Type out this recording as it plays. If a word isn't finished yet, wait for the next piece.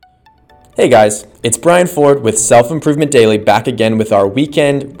Hey guys, it's Brian Ford with Self Improvement Daily back again with our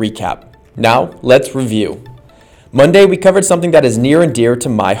weekend recap. Now, let's review. Monday, we covered something that is near and dear to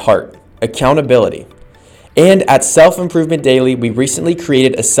my heart, accountability. And at Self Improvement Daily, we recently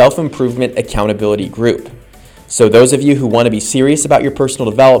created a self-improvement accountability group. So those of you who want to be serious about your personal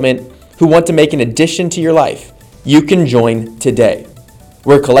development, who want to make an addition to your life, you can join today.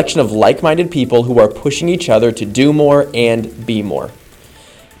 We're a collection of like-minded people who are pushing each other to do more and be more.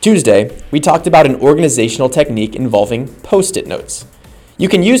 Tuesday, we talked about an organizational technique involving Post-it notes. You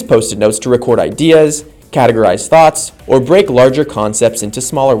can use Post-it notes to record ideas, categorize thoughts, or break larger concepts into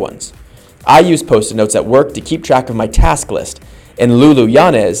smaller ones. I use Post-it notes at work to keep track of my task list, and Lulu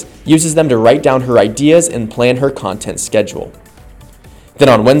Yanez uses them to write down her ideas and plan her content schedule. Then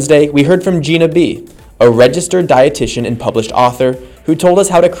on Wednesday, we heard from Gina B., a registered dietitian and published author who told us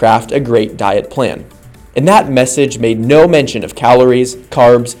how to craft a great diet plan. And that message made no mention of calories,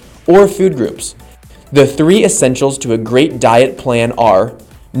 carbs, or food groups. The three essentials to a great diet plan are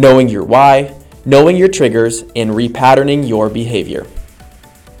knowing your why, knowing your triggers, and repatterning your behavior.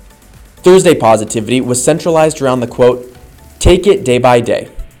 Thursday Positivity was centralized around the quote, "Take it day by day.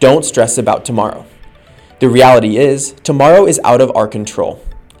 Don't stress about tomorrow." The reality is, tomorrow is out of our control.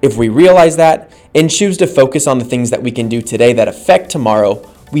 If we realize that and choose to focus on the things that we can do today that affect tomorrow,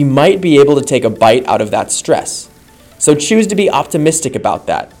 we might be able to take a bite out of that stress. So choose to be optimistic about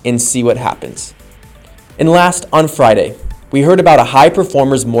that and see what happens. And last, on Friday, we heard about a high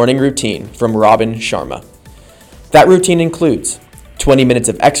performer's morning routine from Robin Sharma. That routine includes 20 minutes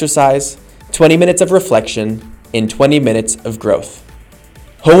of exercise, 20 minutes of reflection, and 20 minutes of growth.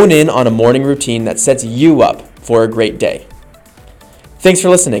 Hone in on a morning routine that sets you up for a great day. Thanks for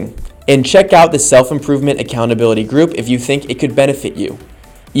listening, and check out the Self-Improvement Accountability Group if you think it could benefit you.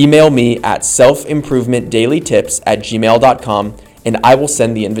 Email me at selfimprovementdailytips@gmail.com and I will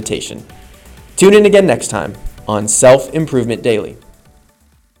send the invitation. Tune in again next time on Self Improvement Daily.